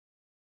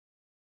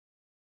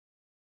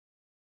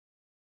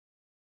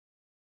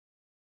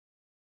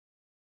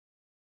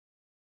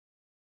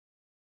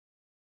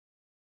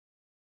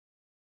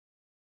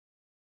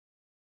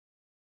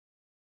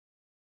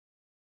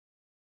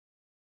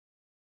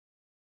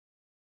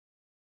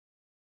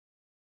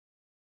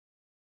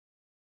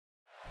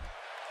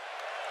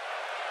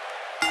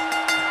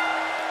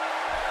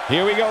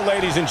Here we go,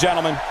 ladies and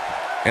gentlemen.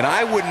 And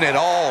I wouldn't at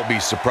all be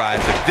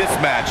surprised if this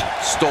match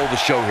stole the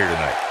show here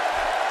tonight.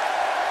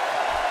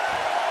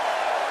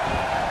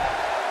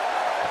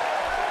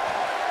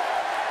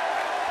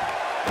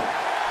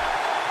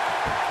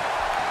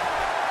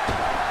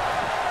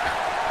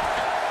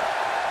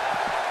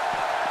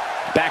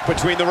 Back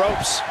between the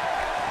ropes.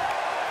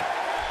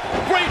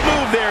 Great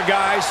move there,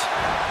 guys.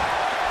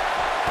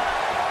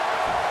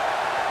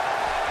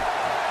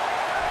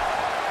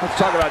 Let's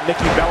talk about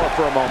Nikki Bella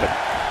for a moment.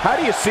 How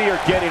do you see her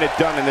getting it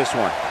done in this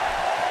one?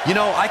 You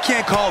know, I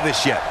can't call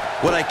this yet.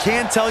 What I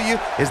can tell you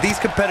is these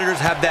competitors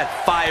have that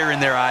fire in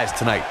their eyes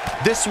tonight.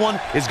 This one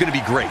is going to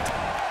be great.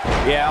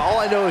 Yeah,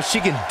 all I know is she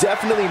can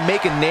definitely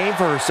make a name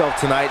for herself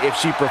tonight if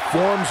she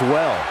performs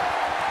well.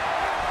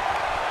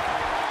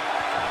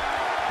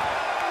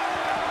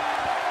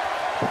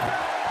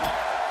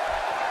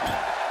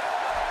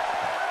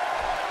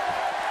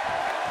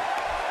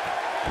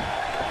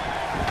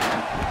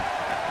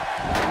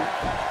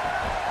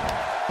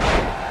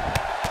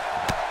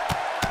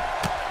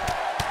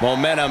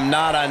 Momentum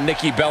not on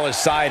Nikki Bella's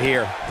side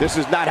here. This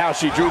is not how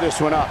she drew this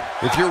one up.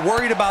 If you're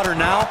worried about her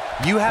now,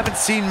 you haven't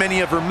seen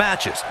many of her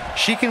matches.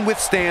 She can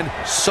withstand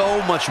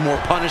so much more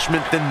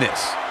punishment than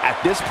this.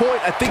 At this point,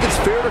 I think it's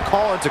fair to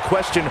call into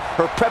question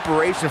her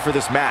preparation for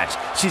this match.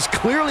 She's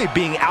clearly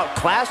being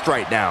outclassed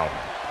right now.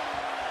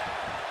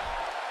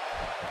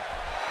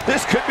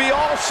 This could be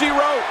all she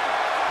wrote.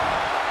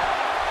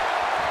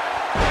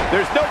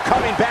 There's no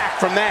coming back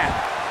from that.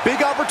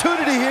 Big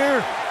opportunity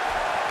here.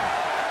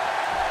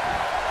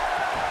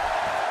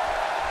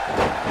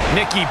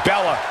 Nikki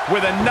Bella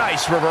with a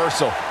nice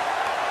reversal.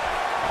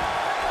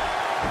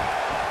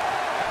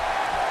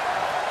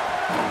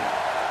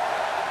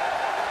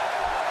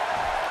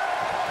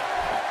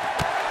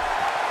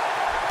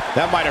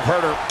 That might have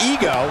hurt her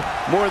ego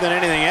more than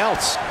anything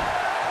else.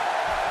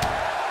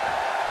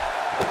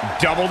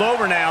 Doubled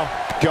over now.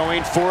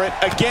 Going for it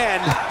again.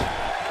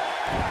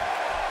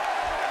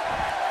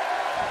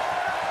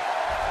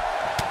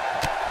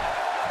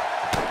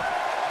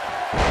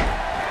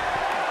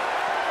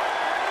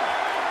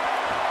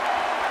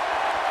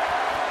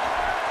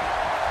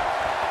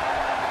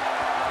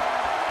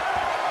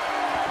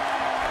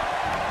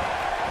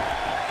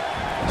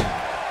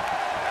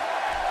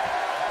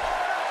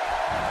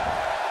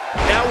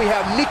 We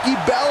have Nikki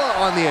Bella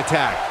on the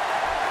attack.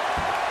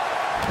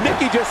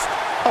 Nikki just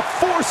a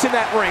force in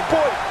that ring.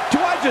 Boy, do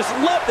I just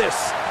love this.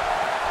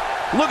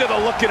 Look at the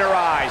look in her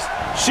eyes.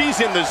 She's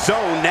in the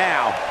zone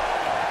now.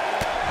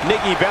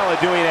 Nikki Bella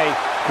doing a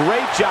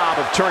great job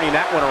of turning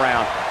that one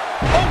around.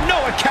 Oh no,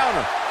 a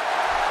counter.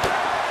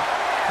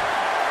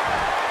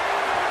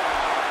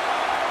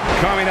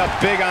 Coming up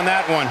big on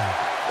that one.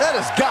 That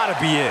has got to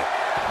be it.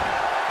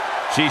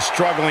 She's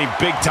struggling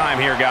big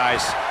time here,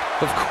 guys.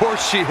 Of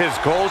course she is,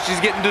 Cole.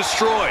 She's getting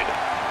destroyed.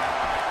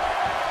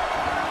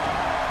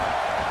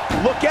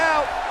 Look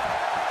out!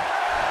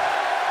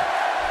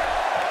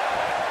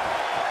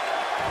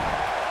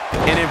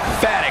 An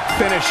emphatic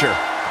finisher.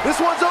 This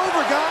one's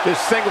over, guys. This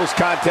singles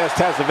contest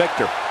has a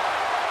victor.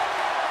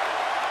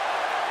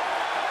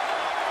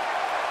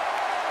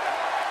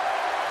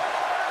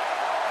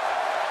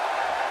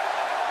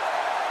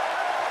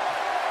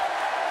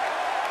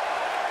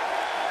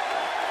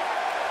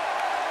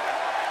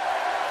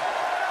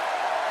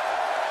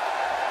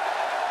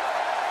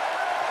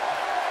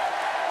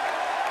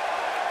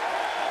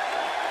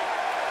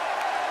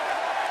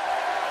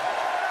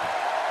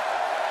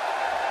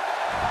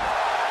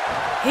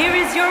 Here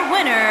is your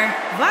winner,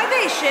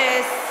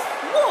 Vivacious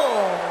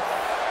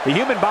Wolf. The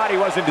human body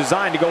wasn't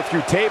designed to go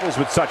through tables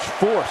with such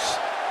force.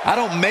 I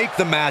don't make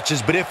the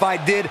matches, but if I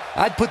did,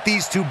 I'd put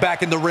these two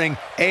back in the ring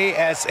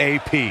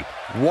ASAP.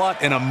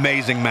 What an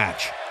amazing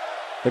match.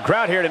 The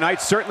crowd here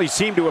tonight certainly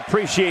seemed to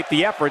appreciate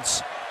the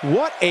efforts.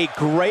 What a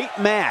great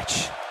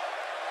match.